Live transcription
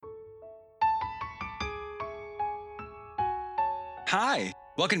Hi,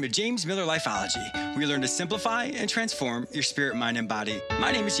 welcome to James Miller Lifeology, where you learn to simplify and transform your spirit, mind, and body.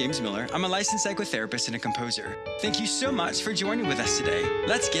 My name is James Miller. I'm a licensed psychotherapist and a composer. Thank you so much for joining with us today.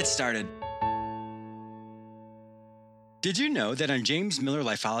 Let's get started. Did you know that on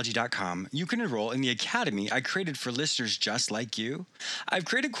jamesmillerlifeology.com, you can enroll in the academy I created for listeners just like you? I've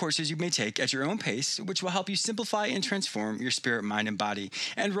created courses you may take at your own pace, which will help you simplify and transform your spirit, mind, and body.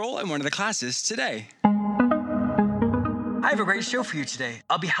 Enroll in one of the classes today. I have a great show for you today.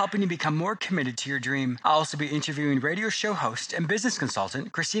 I'll be helping you become more committed to your dream. I'll also be interviewing radio show host and business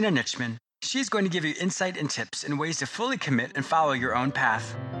consultant Christina Nichman. She's going to give you insight and tips and ways to fully commit and follow your own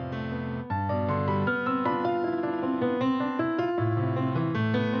path.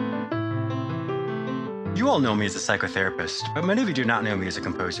 You all know me as a psychotherapist, but many of you do not know me as a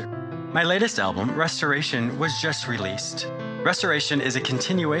composer. My latest album, Restoration, was just released. Restoration is a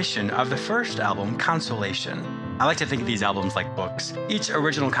continuation of the first album, Consolation. I like to think of these albums like books. Each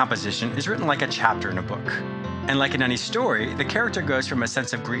original composition is written like a chapter in a book. And like in any story, the character goes from a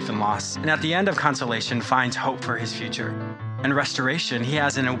sense of grief and loss, and at the end of Consolation finds hope for his future. In Restoration, he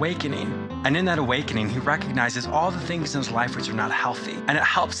has an awakening, and in that awakening, he recognizes all the things in his life which are not healthy, and it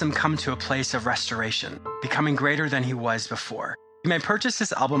helps him come to a place of restoration, becoming greater than he was before. You may purchase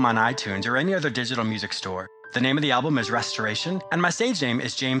this album on iTunes or any other digital music store. The name of the album is Restoration, and my stage name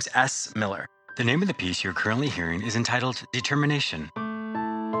is James S. Miller. The name of the piece you're currently hearing is entitled Determination.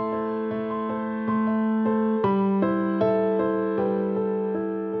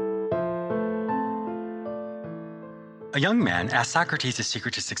 A young man asked Socrates the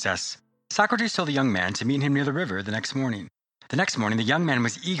secret to success. Socrates told the young man to meet him near the river the next morning. The next morning, the young man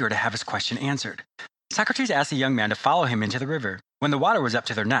was eager to have his question answered. Socrates asked the young man to follow him into the river. When the water was up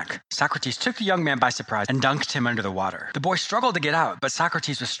to their neck, Socrates took the young man by surprise and dunked him under the water. The boy struggled to get out, but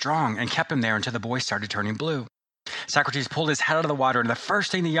Socrates was strong and kept him there until the boy started turning blue. Socrates pulled his head out of the water, and the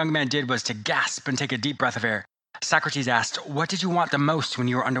first thing the young man did was to gasp and take a deep breath of air. Socrates asked, "What did you want the most when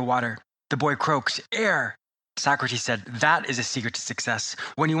you were underwater?" The boy croaked, "Air." Socrates said, "That is a secret to success.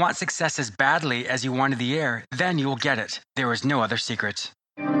 When you want success as badly as you wanted the air, then you will get it. There is no other secret."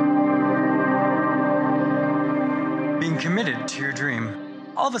 Being committed to your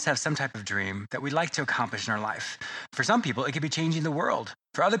dream. All of us have some type of dream that we'd like to accomplish in our life. For some people, it could be changing the world.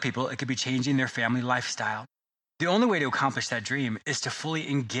 For other people, it could be changing their family lifestyle. The only way to accomplish that dream is to fully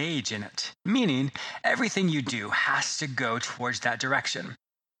engage in it, meaning everything you do has to go towards that direction.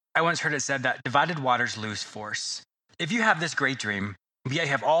 I once heard it said that divided waters lose force. If you have this great dream, but yet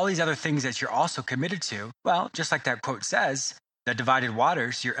you have all these other things that you're also committed to, well, just like that quote says, the divided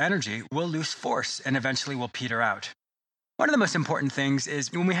waters, your energy, will lose force and eventually will peter out. One of the most important things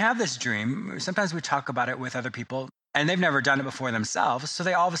is when we have this dream, sometimes we talk about it with other people and they've never done it before themselves, so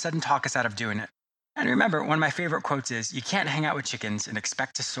they all of a sudden talk us out of doing it. And remember, one of my favorite quotes is, "You can't hang out with chickens and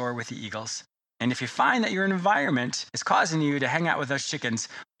expect to soar with the eagles." And if you find that your environment is causing you to hang out with those chickens,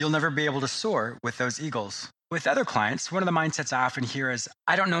 you'll never be able to soar with those eagles. With other clients, one of the mindsets I often hear is,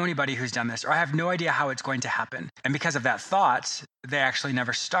 "I don't know anybody who's done this," or "I have no idea how it's going to happen." And because of that thought, they actually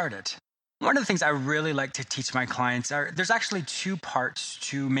never start it. One of the things I really like to teach my clients are there's actually two parts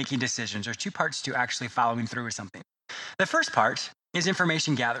to making decisions, or two parts to actually following through with something. The first part is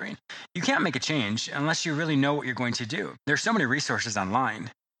information gathering. You can't make a change unless you really know what you're going to do. There's so many resources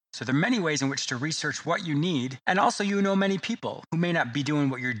online. So there are many ways in which to research what you need, and also you know many people who may not be doing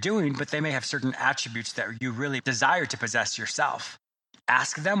what you're doing, but they may have certain attributes that you really desire to possess yourself.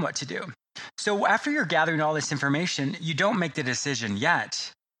 Ask them what to do. So after you're gathering all this information, you don't make the decision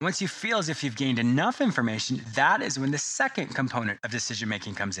yet. Once you feel as if you've gained enough information, that is when the second component of decision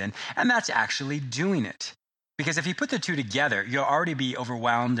making comes in, and that's actually doing it. Because if you put the two together, you'll already be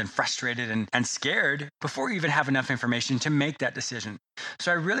overwhelmed and frustrated and scared before you even have enough information to make that decision.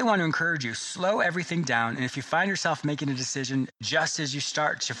 So I really want to encourage you, slow everything down. And if you find yourself making a decision just as you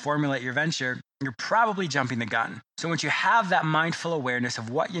start to formulate your venture, you're probably jumping the gun. So once you have that mindful awareness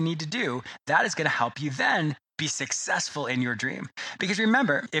of what you need to do, that is going to help you then be successful in your dream. Because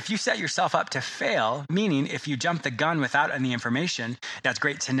remember, if you set yourself up to fail, meaning if you jump the gun without any information, that's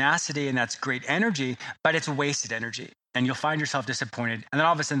great tenacity and that's great energy, but it's wasted energy. And you'll find yourself disappointed. And then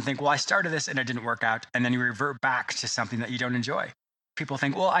all of a sudden think, well, I started this and it didn't work out. And then you revert back to something that you don't enjoy. People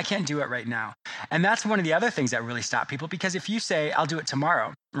think, well, I can't do it right now. And that's one of the other things that really stop people. Because if you say, I'll do it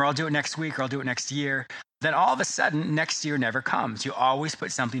tomorrow, or I'll do it next week, or I'll do it next year, then all of a sudden, next year never comes. You always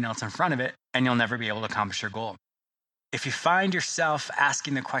put something else in front of it, and you'll never be able to accomplish your goal. If you find yourself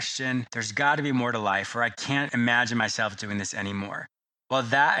asking the question, there's got to be more to life, or I can't imagine myself doing this anymore, well,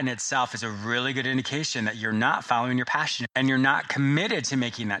 that in itself is a really good indication that you're not following your passion and you're not committed to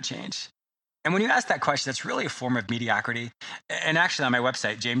making that change. And when you ask that question, that's really a form of mediocrity. And actually, on my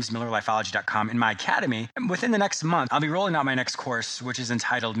website, jamesmillerlifeology.com, in my academy, within the next month, I'll be rolling out my next course, which is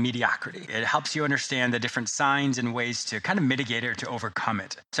entitled Mediocrity. It helps you understand the different signs and ways to kind of mitigate it or to overcome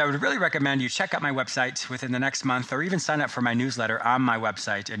it. So I would really recommend you check out my website within the next month, or even sign up for my newsletter on my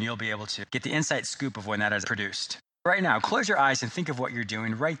website, and you'll be able to get the inside scoop of when that is produced. Right now, close your eyes and think of what you're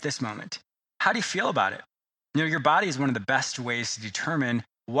doing right this moment. How do you feel about it? Your body is one of the best ways to determine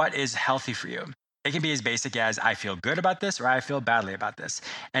what is healthy for you. It can be as basic as I feel good about this or I feel badly about this.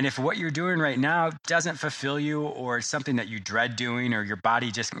 And if what you're doing right now doesn't fulfill you, or is something that you dread doing, or your body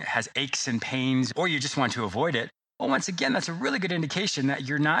just has aches and pains, or you just want to avoid it, well, once again, that's a really good indication that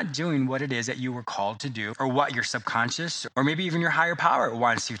you're not doing what it is that you were called to do, or what your subconscious or maybe even your higher power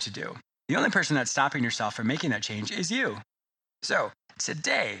wants you to do. The only person that's stopping yourself from making that change is you. So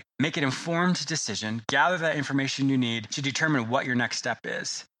today, make an informed decision, gather that information you need to determine what your next step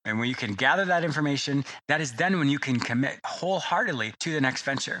is. And when you can gather that information, that is then when you can commit wholeheartedly to the next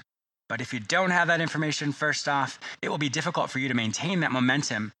venture. But if you don't have that information, first off, it will be difficult for you to maintain that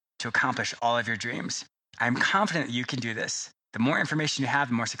momentum to accomplish all of your dreams. I'm confident that you can do this. The more information you have,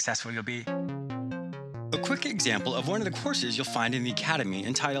 the more successful you'll be. A quick example of one of the courses you'll find in the Academy,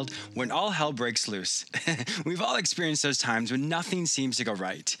 entitled When All Hell Breaks Loose. We've all experienced those times when nothing seems to go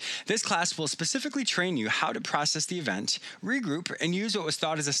right. This class will specifically train you how to process the event, regroup, and use what was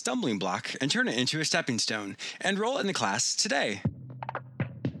thought as a stumbling block and turn it into a stepping stone. Enroll in the class today.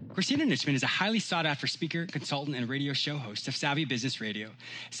 Christina Nitzman is a highly sought-after speaker, consultant, and radio show host of Savvy Business Radio.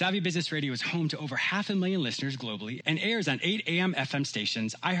 Savvy Business Radio is home to over 500,000 listeners globally and airs on 8 AM FM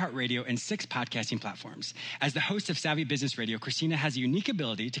stations, iHeartRadio, and 6 podcasting platforms. As the host of Savvy Business Radio, Christina has a unique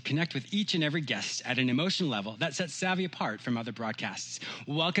ability to connect with each and every guest at an emotional level that sets Savvy apart from other broadcasts.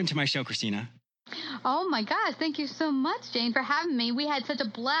 Welcome to my show, Christina. Oh my gosh, thank you so much, Jane, for having me. We had such a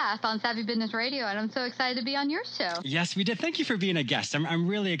blast on Savvy Business Radio, and I'm so excited to be on your show. Yes, we did. Thank you for being a guest. I'm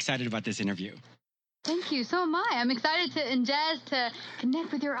really excited about this interview. Thank you. So am I. I'm excited and jazzed to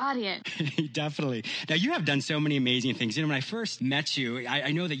connect with your audience. Definitely. Now, you have done so many amazing things. When I first met you,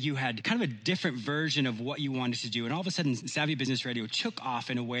 I know that you had kind of a different version of what you wanted to do, and all of a sudden, Savvy Business Radio took off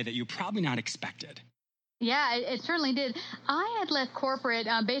in a way that you probably not expected. Yeah, it certainly did. I had left corporate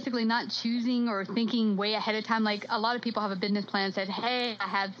basically not choosing or thinking way ahead of time. Like a lot of people have a business plan and said, hey, I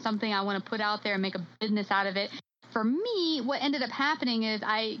have something I want to put out there and make a business out of it. For me, what ended up happening is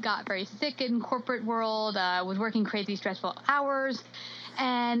I got very sick in corporate world, was working crazy, stressful hours.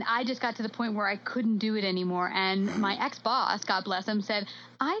 And I just got to the point where I couldn't do it anymore. And my ex-boss, God bless him, said,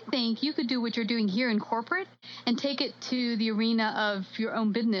 I think you could do what you're doing here in corporate and take it to the arena of your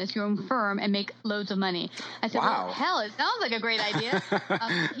own business, your own firm, and make loads of money. I said, wow. Well, hell, it sounds like a great idea.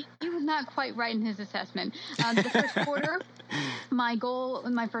 He was not quite right in his assessment. The first quarter, my goal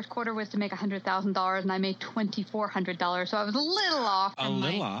in my first quarter was to make $100,000, and I made $2,400. So I was a little off.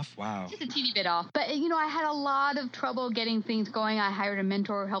 Wow. Just a teeny bit off. But, I had a lot of trouble getting things going. I hired a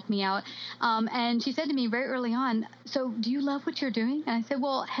mentor who helped me out. And she said to me very early on, so do you love what you're doing? And I said,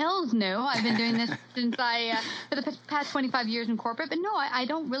 well, hell's no. I've been doing this since for the past 25 years in corporate. But no, I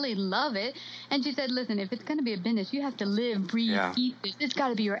don't really love it. And she said, listen, if it's going to be a business, you have to live, breathe, eat this. It's got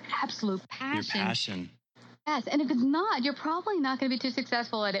to be your absolute passion. Your passion. Yes. And if it's not, you're probably not going to be too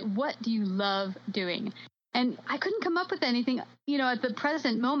successful at it. What do you love doing? And I couldn't come up with anything, at the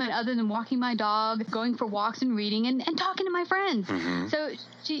present moment other than walking my dog, going for walks and reading and talking to my friends. Mm-hmm. So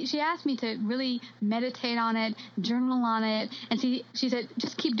she asked me to really meditate on it, journal on it. And she said,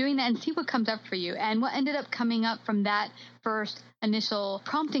 just keep doing that and see what comes up for you. And what ended up coming up from that first initial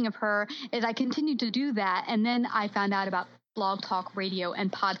prompting of her is I continued to do that. And then I found out about Blog Talk Radio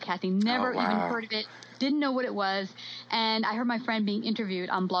and podcasting. Never even heard of it. Didn't know what it was. And I heard my friend being interviewed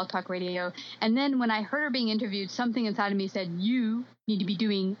on Blog Talk Radio. And then when I heard her being interviewed, something inside of me said, you need to be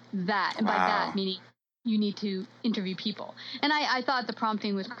doing that. And by that, meaning you need to interview people. And I thought the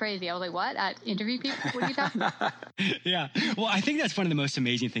prompting was crazy. I was like, what? Interview people? What are you talking about? Yeah. Well, I think that's one of the most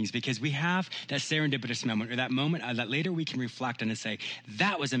amazing things because we have that serendipitous moment or that moment that later we can reflect on and say,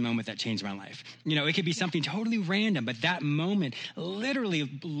 that was a moment that changed my life. It could be something totally random, but that moment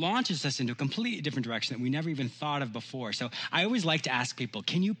literally launches us into a completely different direction that we never even thought of before. So I always like to ask people,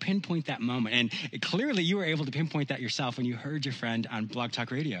 can you pinpoint that moment? And clearly you were able to pinpoint that yourself when you heard your friend on Blog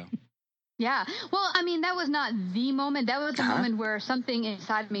Talk Radio. Yeah. Well, that was not the moment. That was the moment where something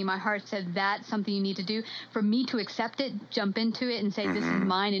inside of me, my heart said, that's something you need to do. For me to accept it, jump into it and say, this is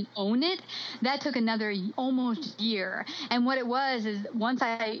mine and own it, that took another almost year. And what it was is once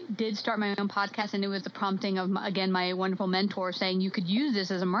I did start my own podcast, and it was the prompting of, again, my wonderful mentor saying you could use this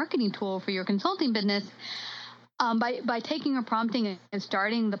as a marketing tool for your consulting business, By taking her prompting and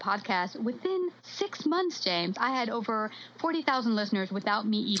starting the podcast, within 6 months, James, I had over 40,000 listeners without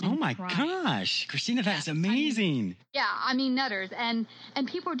me even Oh my trying. gosh, Christina, that's amazing. I mean, nutters. And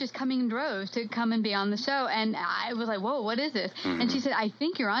people were just coming in droves to come and be on the show. And I was like, whoa, what is this? Mm-hmm. And she said, I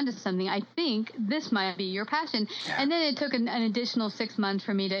think you're onto something. I think this might be your passion. Yeah. And then it took an additional 6 months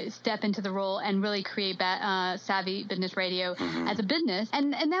for me to step into the role and really create Savvy Business Radio as a business.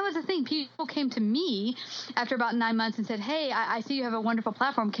 And that was the thing. People came to me after about 9 months and said, hey, I see you have a wonderful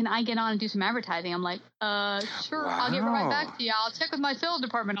platform. Can I get on and do some advertising? I'm like, sure. Wow. I'll get right back to you. I'll check with my sales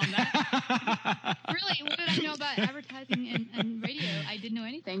department on that. Really, what did I know about advertising and radio? I didn't know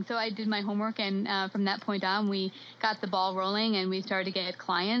anything. So I did my homework, and from that point on, we got the ball rolling, and we started to get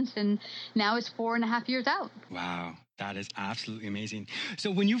clients, and now it's 4.5 years out. Wow. That is absolutely amazing. So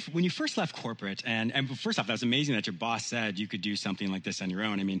when you first left corporate, and first off, that's amazing that your boss said you could do something like this on your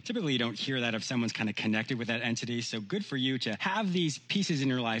own. I mean, typically you don't hear that if someone's kind of connected with that entity. So good for you to have these pieces in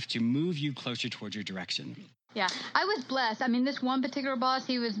your life to move you closer towards your direction. Yeah, I was blessed. I mean, this one particular boss,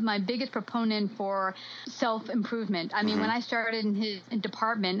 he was my biggest proponent for self-improvement. I mean, when I started in his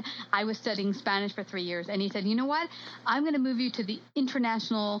department, I was studying Spanish for 3 years. And he said, you know what? I'm going to move you to the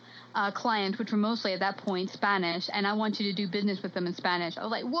international client, which were mostly at that point Spanish, and I want you to do business with them in Spanish. I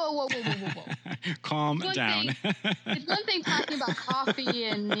was like, whoa. Calm down. It's one thing talking about coffee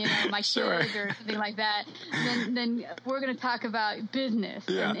and, my kids or something like that. Then we're going to talk about business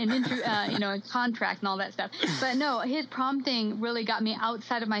and contract and all that stuff. But no, his prompting really got me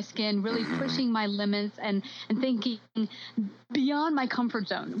outside of my skin, really pushing my limits and thinking beyond my comfort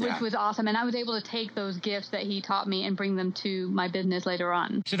zone, which was awesome. And I was able to take those gifts that he taught me and bring them to my business later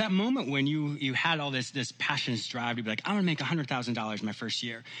on. So that moment when you had all this passion, this drive to be like, I'm going to make $100,000 my first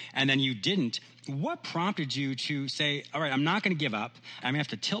year, and then you didn't, what prompted you to say, all right, I'm not going to give up. I'm going to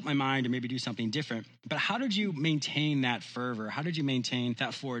have to tilt my mind and maybe do something different. But how did you maintain that fervor? How did you maintain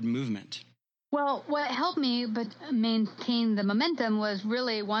that forward movement? Well, what helped me but maintain the momentum was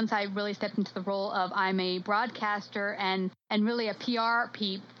really once I really stepped into the role of I'm a broadcaster and really a PR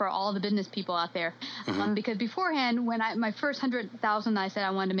peep for all the business people out there. Because beforehand, when my first 100,000 I said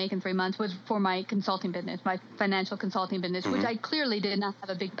I wanted to make in 3 months was for my consulting business, my financial consulting business, which I clearly did not have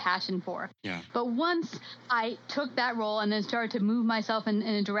a big passion for. Yeah. But once I took that role and then started to move myself in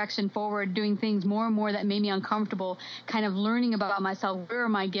a direction forward, doing things more and more that made me uncomfortable, kind of learning about myself, where are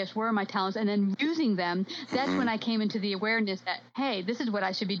my gifts, where are my talents, and then using them, that's when I came into the awareness that, hey, this is what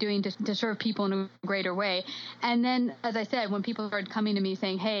I should be doing to serve people in a greater way. And then, as I said, when people started coming to me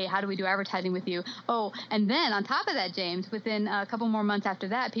saying, hey, how do we do advertising with you? Oh, and then on top of that, James, within a couple more months after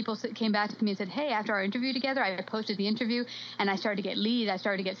that, people came back to me and said, hey, after our interview together, I posted the interview and I started to get leads, I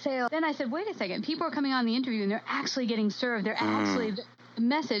started to get sales. Then I said, wait a second, people are coming on the interview and they're actually getting served. They're actually... The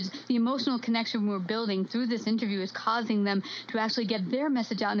message, the emotional connection we're building through this interview is causing them to actually get their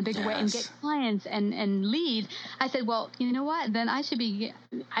message out in a bigger way and get clients and leads. I said, well, you know what? Then I should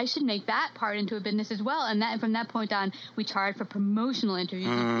make that part into a business as well. And from that point on, we charge for promotional interviews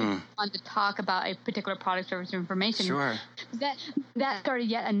if we want to talk about a particular product, service, or information. Sure. That started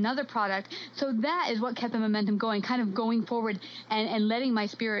yet another product. So that is what kept the momentum going, kind of going forward and letting my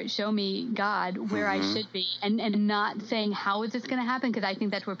spirit show me God where I should be and not saying, how is this going to happen? Because I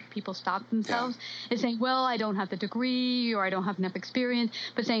think that's where people stop themselves, is saying, well, I don't have the degree or I don't have enough experience,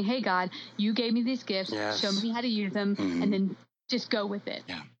 but saying, hey, God, you gave me these gifts, show me how to use them, and then just go with it.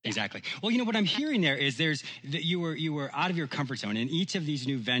 Yeah, exactly. Well, what I'm hearing there is that you were out of your comfort zone. In each of these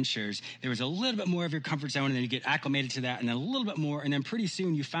new ventures, there was a little bit more of your comfort zone, and then you get acclimated to that, and then a little bit more, and then pretty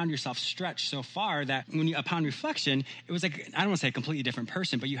soon you found yourself stretched so far that upon reflection, it was like, I don't want to say a completely different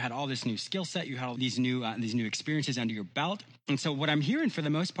person, but you had all this new skill set, you had all these new experiences under your belt. And so what I'm hearing for the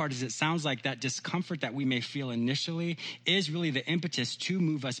most part is it sounds like that discomfort that we may feel initially is really the impetus to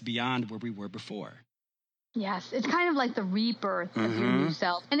move us beyond where we were before. Yes, it's kind of like the rebirth of your new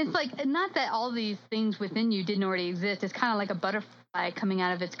self. And it's like, not that all these things within you didn't already exist. It's kind of like a butterfly coming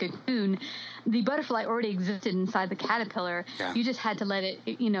out of its cocoon. The butterfly already existed inside the caterpillar. Yeah. You just had to let it,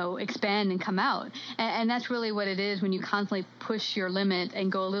 expand and come out. And that's really what it is when you constantly push your limit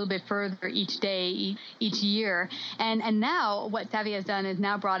and go a little bit further each day, each year. And now what Savvy has done is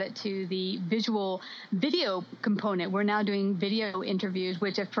now brought it to the video component. We're now doing video interviews,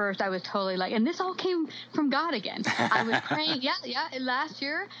 which at first I was totally like, and this all came from God again. I was praying, last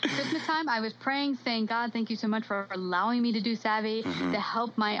year, Christmas time, I was praying, saying, God, thank you so much for allowing me to do Savvy, to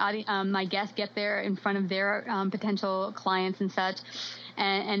help my guests get there in front of their potential clients and such,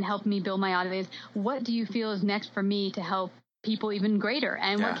 and help me build my audience. What do you feel is next for me to help people even greater?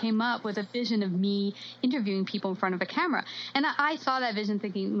 And what came up was a vision of me interviewing people in front of a camera. And I saw that vision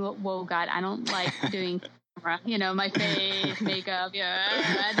thinking, whoa, God, I don't like doing camera, my face, makeup.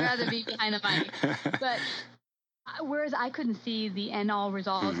 I'd rather be behind the mic. But whereas I couldn't see the end all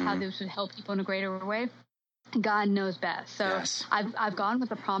results, how this would help people in a greater way, God knows best. So Yes. I've gone with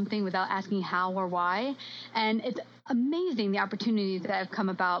the prompting without asking how or why. And it's amazing the opportunities that have come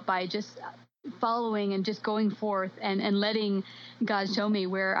about by just following and just going forth and letting God show me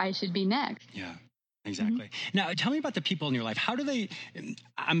where I should be next. Yeah. Exactly. Now, tell me about the people in your life. How do they,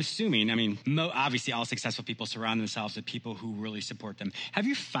 I'm assuming, obviously all successful people surround themselves with people who really support them. Have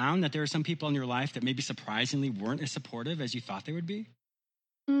you found that there are some people in your life that maybe surprisingly weren't as supportive as you thought they would be?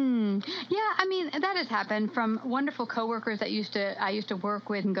 Yeah, that has happened, from wonderful coworkers that I used to work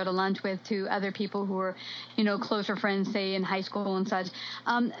with and go to lunch with, to other people who were, closer friends, say in high school and such.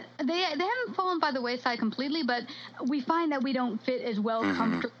 They haven't fallen by the wayside completely, but we find that we don't fit as well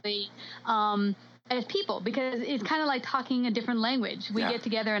comfortably as people, because it's kind of like talking a different language. We get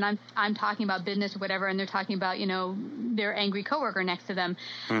together and I'm talking about business or whatever, and they're talking about, their angry coworker next to them.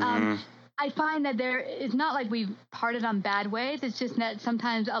 I find that it's not like we've parted on bad ways. It's just that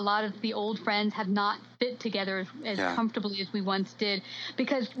sometimes a lot of the old friends have not fit together as comfortably as we once did,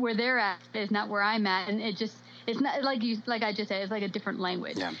 because where they're at is not where I'm at. And it's not like I just said, it's like a different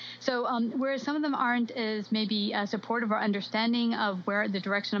language. Yeah. So whereas some of them aren't as maybe supportive or understanding of where the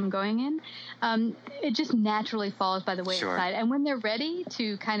direction I'm going in, it just naturally falls by the wayside. Sure. And when they're ready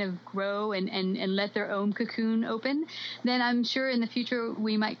to kind of grow and let their own cocoon open, then I'm sure in the future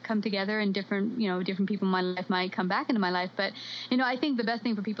we might come together, and different people in my life might come back into my life. But, I think the best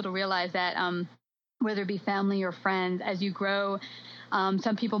thing for people to realize that whether it be family or friends, as you grow,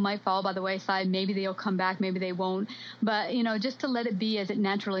 some people might fall by the wayside. Maybe they'll come back, maybe they won't. But, just to let it be as it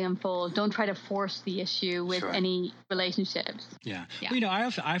naturally unfolds. Don't try to force the issue with any relationships. Yeah. Well, I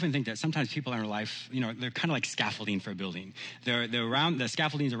often think that sometimes people in our life, they're kind of like scaffolding for a building. They're around, the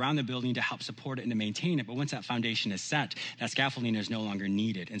scaffolding is around the building to help support it and to maintain it. But once that foundation is set, that scaffolding is no longer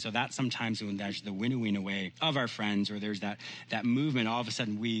needed. And so that's sometimes when there's the winnowing away of our friends, or there's that movement, all of a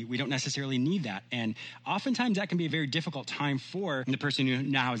sudden we don't necessarily need that. And oftentimes that can be a very difficult time for the person who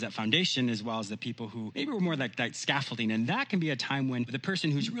now has that foundation, as well as the people who maybe were more like that scaffolding. And that can be a time when the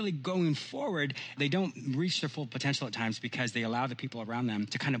person who's really going forward, they don't reach their full potential at times, because they allow the people around them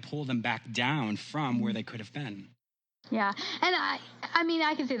to kind of pull them back down from where they could have been. Yeah. And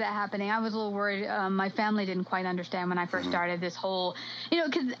I can see that happening. I was a little worried. My family didn't quite understand when I first started this whole,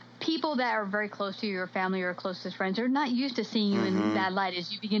 because people that are very close to your family or closest friends are not used to seeing you in that light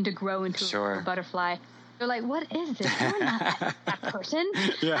as you begin to grow into a butterfly. They're like, what is this? You're not that person.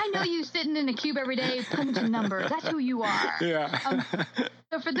 Yeah. I know you sitting in a cube every day punching numbers. That's who you are. Yeah.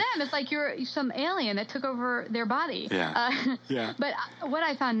 So for them, it's like you're some alien that took over their body. Yeah. But what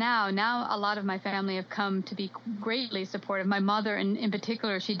I found now a lot of my family have come to be greatly supportive. My mother, in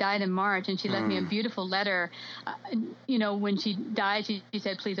particular, she died in March, and she left me a beautiful letter. When she died, she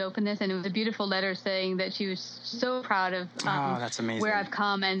said, please open this. And it was a beautiful letter saying that she was so proud of that's amazing. Where I've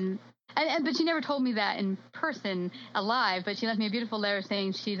come. But she never told me that in person alive, but she left me a beautiful letter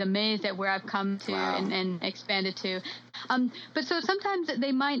saying she's amazed at where I've come to and expanded to. But so sometimes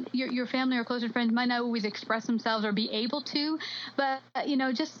your family or closer friends might not always express themselves or be able to, but,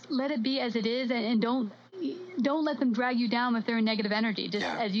 just let it be as it is, and don't let them drag you down if they're in negative energy. Just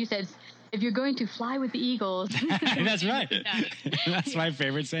as you said, if you're going to fly with the eagles. That's right. That's my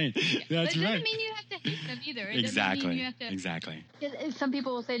favorite saying. That's but it right. doesn't mean you have to hate them either. Exactly. Some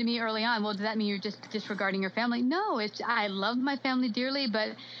people will say to me early on, well, does that mean you're just disregarding your family? No, I love my family dearly, but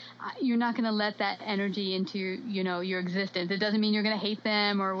you're not going to let that energy into your existence. It doesn't mean you're going to hate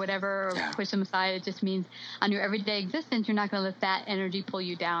them or whatever, or push them aside. It just means on your everyday existence, you're not going to let that energy pull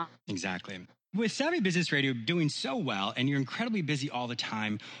you down. Exactly. With Savvy Business Radio doing so well, and you're incredibly busy all the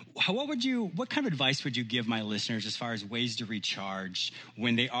time, what kind of advice would you give my listeners as far as ways to recharge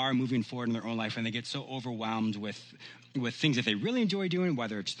when they are moving forward in their own life, when they get so overwhelmed with things that they really enjoy doing,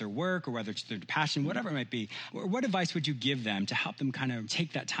 whether it's their work or whether it's their passion, whatever it might be? What advice would you give them to help them kind of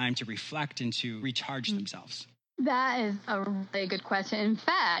take that time to reflect and to recharge themselves? That is a really good question. In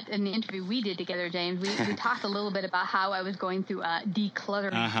fact, in the interview we did together, James, we talked a little bit about how I was going through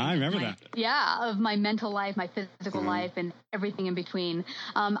decluttering. I remember that. Yeah, of my mental life, my physical life, and everything in between.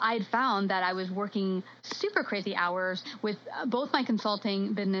 I had found that I was working super crazy hours with both my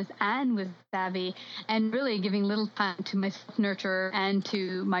consulting business and with Savvy, and really giving little time to my self-nurture and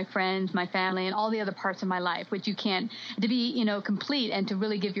to my friends, my family, and all the other parts of my life, which you can't. To be, complete and to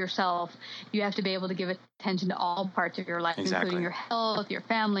really give yourself, you have to be able to give attention to all parts of your life, including your health, your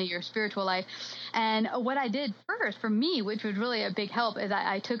family, your spiritual life. And what I did first for me, which was really a big help, is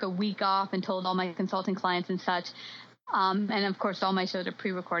I took a week off and told all my consulting clients and such, And of course, all my shows are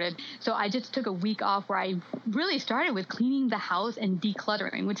pre-recorded. So I just took a week off where I really started with cleaning the house and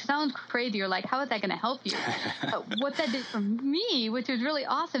decluttering, which sounds crazy. You're like, how is that going to help you? But what that did for me, which was really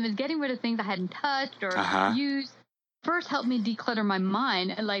awesome, is getting rid of things I hadn't touched or used. First helped me declutter my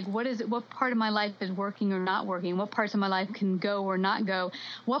mind. Like, what part of my life is working or not working? What parts of my life can go or not go?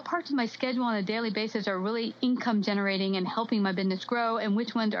 What parts of my schedule on a daily basis are really income generating and helping my business grow? And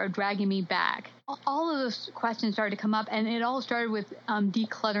which ones are dragging me back? All of those questions started to come up, and it all started with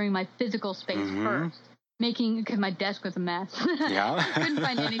decluttering my physical space first. Because my desk was a mess. Yeah. Couldn't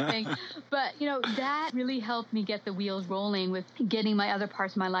find anything. But, that really helped me get the wheels rolling with getting my other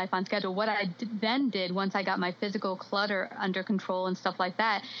parts of my life on schedule. What I then did once I got my physical clutter under control and stuff like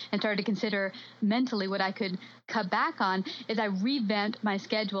that, and started to consider mentally what I could cut back on, is I revamped my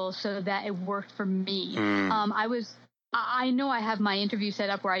schedule so that it worked for me. I know I have my interview set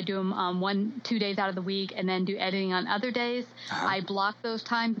up where I do them 1-2 days out of the week and then do editing on other days. I block those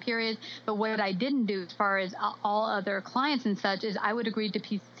time periods. But what I didn't do as far as all other clients and such is I would agree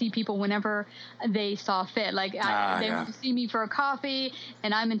to see people whenever they saw fit. Like they would see me for a coffee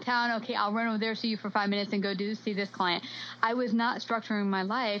and I'm in town. Okay, I'll run over there, see you for 5 minutes and go see this client. I was not structuring my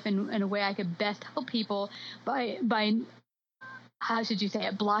life in a way I could best help people by how should you say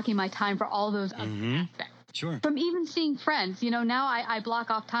it, blocking my time for all those other aspects. Sure. From even seeing friends, now I block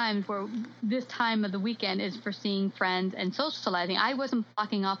off times where this time of the weekend is for seeing friends and socializing. I wasn't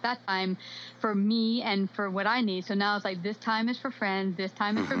blocking off that time for me and for what I need. So now it's like this time is for friends, this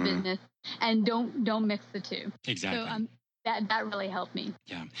time is for business, and don't mix the two. Exactly. So that really helped me.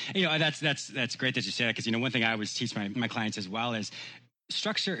 Yeah. That's great that you say that, because, one thing I always teach my clients as well is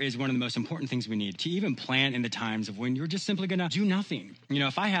structure is one of the most important things we need to even plan in the times of when you're just simply going to do nothing.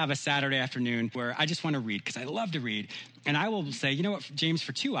 If I have a Saturday afternoon where I just want to read because I love to read, and I will say, you know what, James,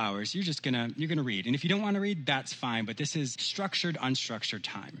 for 2 hours, you're going to read. And if you don't want to read, that's fine. But this is structured, unstructured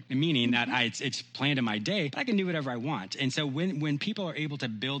time, meaning that it's planned in my day, but I can do whatever I want. And so when people are able to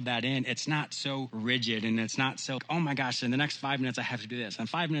build that in, it's not so rigid and it's not so, oh my gosh, in the next 5 minutes, I have to do this. In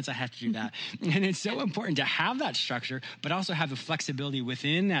 5 minutes, I have to do that. And it's so important to have that structure, but also have the flexibility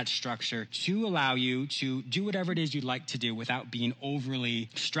within that structure to allow you to do whatever it is you'd like to do without being overly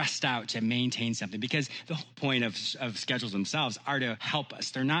stressed out to maintain something. Because the whole point of schedules themselves are to help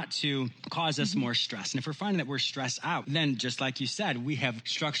us. They're not to cause us more stress. And if we're finding that we're stressed out, then just like you said, we have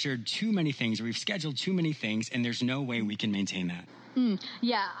structured too many things, or we've scheduled too many things, and there's no way we can maintain that.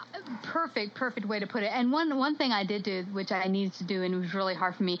 Yeah, perfect way to put it. And one thing I did do, which I needed to do, and it was really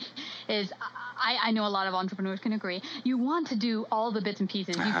hard for me, is I know a lot of entrepreneurs can agree. You want to do all the bits and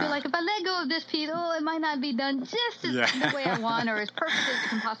pieces. You feel like if I let go of this piece, it might not be done just as the way I want or as perfect as it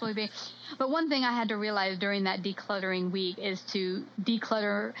can possibly be. But one thing I had to realize during that decluttering week is to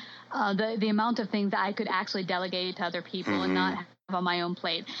declutter the amount of things that I could actually delegate to other people and not have on my own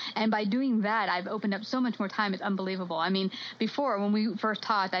plate. And by doing that, I've opened up so much more time. It's unbelievable. I mean, before, when we first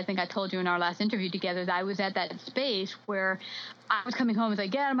talked, I think I told you in our last interview together that I was at that space where I was coming home and was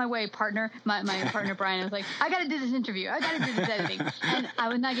like, get out of my way, partner. My partner, Brian, was like, I got to do this interview. I got to do this editing. And I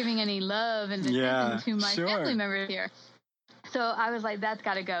was not giving any love and attention to my family members here. So I was like, that's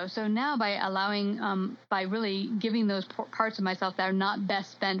got to go. So now by allowing, by really giving those parts of myself that are not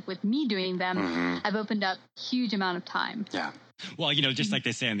best spent with me doing them, I've opened up a huge amount of time. Yeah. Well, just like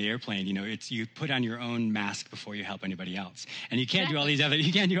they say on the airplane, it's you put on your own mask before you help anybody else. And you can't do all these other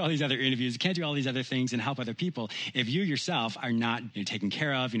interviews, you can't do all these other things and help other people if you yourself are not taken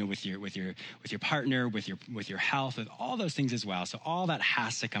care of, with your partner, with your health, with all those things as well. So all that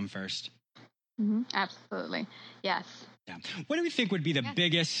has to come first. Absolutely. Yes. Yeah. What do we think would be the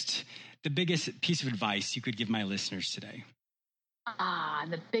biggest piece of advice you could give my listeners today?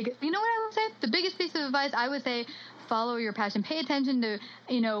 The biggest, you know what I would say? The biggest piece of advice, I would say, follow your passion. Pay attention to,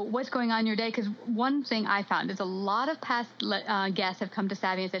 what's going on in your day. Because one thing I found is a lot of past guests have come to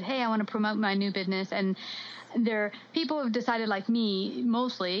Savvy and said, hey, I want to promote my new business. And people have decided, like me,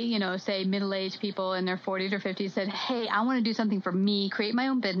 mostly, say middle-aged people in their 40s or 50s, said, hey, I want to do something for me, create my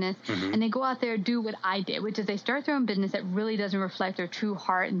own business. And they go out there, do what I did, which is they start their own business that really doesn't reflect their true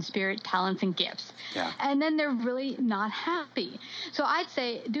heart and spirit, talents and gifts. Yeah. And then they're really not happy. So I'd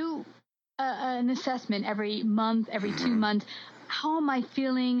say do an assessment every month, every 2 months. How am I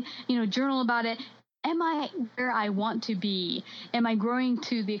feeling? Journal about it. Am I where I want to be? Am I growing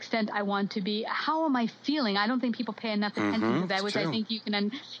to the extent I want to be? How am I feeling? I don't think people pay enough attention to that, which I think you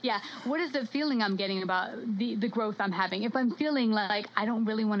can. What is the feeling I'm getting about the growth I'm having? If I'm feeling like I don't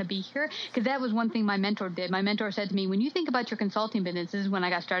really want to be here, because that was one thing my mentor did. My mentor said to me, when you think about your consulting business, this is when I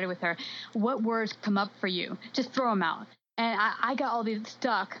got started with her, what words come up for you? Just throw them out. And I got all these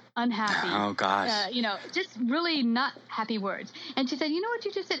stuck, unhappy. Oh, gosh. Just really not happy words. And she said, you know what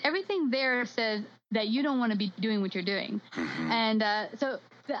you just said? Everything there says that you don't want to be doing what you're doing. Mm-hmm. And so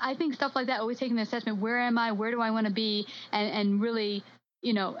I think stuff like that, always taking an assessment, where am I? Where do I want to be? And really,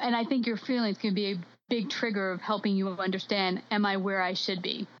 and I think your feelings can be a big trigger of helping you understand, am I where I should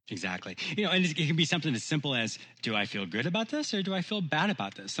be? Exactly. And it can be something as simple as, do I feel good about this or do I feel bad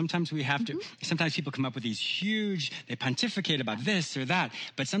about this? Sometimes we have to, sometimes people come up with these huge, they pontificate about this or that,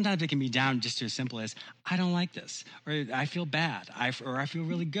 but sometimes it can be down just to as simple as, I don't like this, or I feel bad, or I feel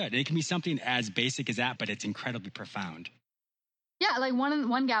really good. And it can be something as basic as that, but it's incredibly profound. Yeah, like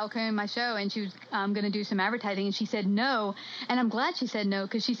one gal came in my show and she was going to do some advertising and she said no. And I'm glad she said no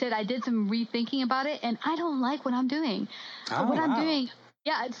because she said, I did some rethinking about it and I don't like what I'm doing. I'm doing.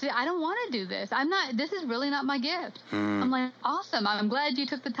 Yeah, I don't want to do this. This is really not my gift. I'm like, awesome. I'm glad you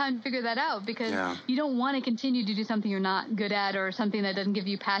took the time to figure that out because you don't want to continue to do something you're not good at or something that doesn't give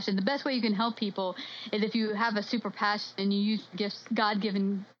you passion. The best way you can help people is if you have a super passion and you use gifts,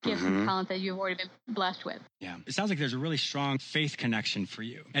 God-given gifts and talents that you've already been blessed with. Yeah. It sounds like there's a really strong faith connection for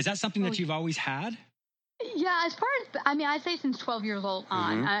you. Is that something that you've always had? Yeah, as far as, I'd say since 12 years old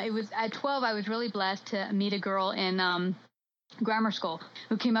on. It was at 12, I was really blessed to meet a girl in grammar school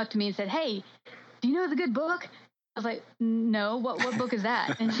who came up to me and said, hey, do you know the good book? I was like, no, what book is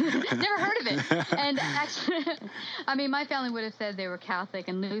that? And never heard of it. And actually, my family would have said they were Catholic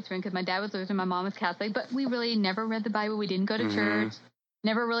and Lutheran because my dad was Lutheran, my mom was Catholic, but we really never read the Bible. We didn't go to church.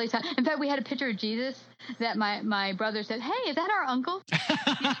 Never really in fact, we had a picture of Jesus that my brother said, hey, is that our uncle?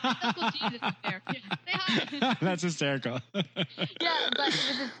 Uncle Jesus is there. Yeah, say hi. That's hysterical. Yeah, but it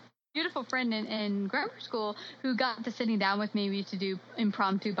was this beautiful friend in grammar school who got to sitting down with me. We used to do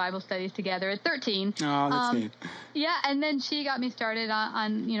impromptu Bible studies together at 13. Oh, that's neat. Yeah, and then she got me started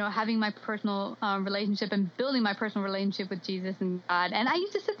on having my personal relationship and building my personal relationship with Jesus and God. And I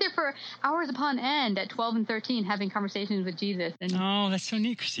used to sit there for hours upon end at 12 and 13 having conversations with Jesus. And that's so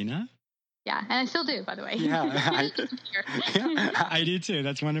neat, Christina. Yeah, and I still do, by the way. Yeah, I do too.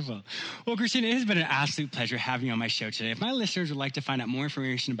 That's wonderful. Well, Christina, it has been an absolute pleasure having you on my show today. If my listeners would like to find out more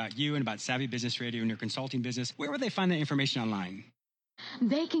information about you and about Savvy Business Radio and your consulting business, where would they find that information online?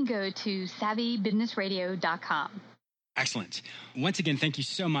 They can go to savvybusinessradio.com. Excellent. Once again, thank you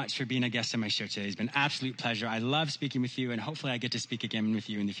so much for being a guest on my show today. It's been an absolute pleasure. I love speaking with you, and hopefully I get to speak again with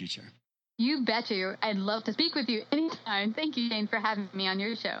you in the future. You betcha. I'd love to speak with you anytime. Thank you, Jane, for having me on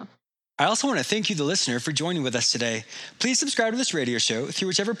your show. I also want to thank you, the listener, for joining with us today. Please subscribe to this radio show through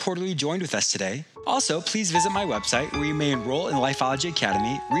whichever portal you joined with us today. Also, please visit my website where you may enroll in Lifeology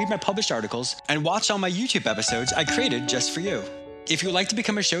Academy, read my published articles, and watch all my YouTube episodes I created just for you. If you would like to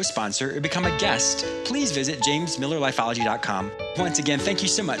become a show sponsor or become a guest, please visit jamesmillerlifeology.com. Once again, thank you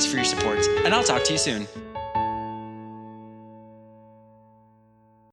so much for your support, and I'll talk to you soon.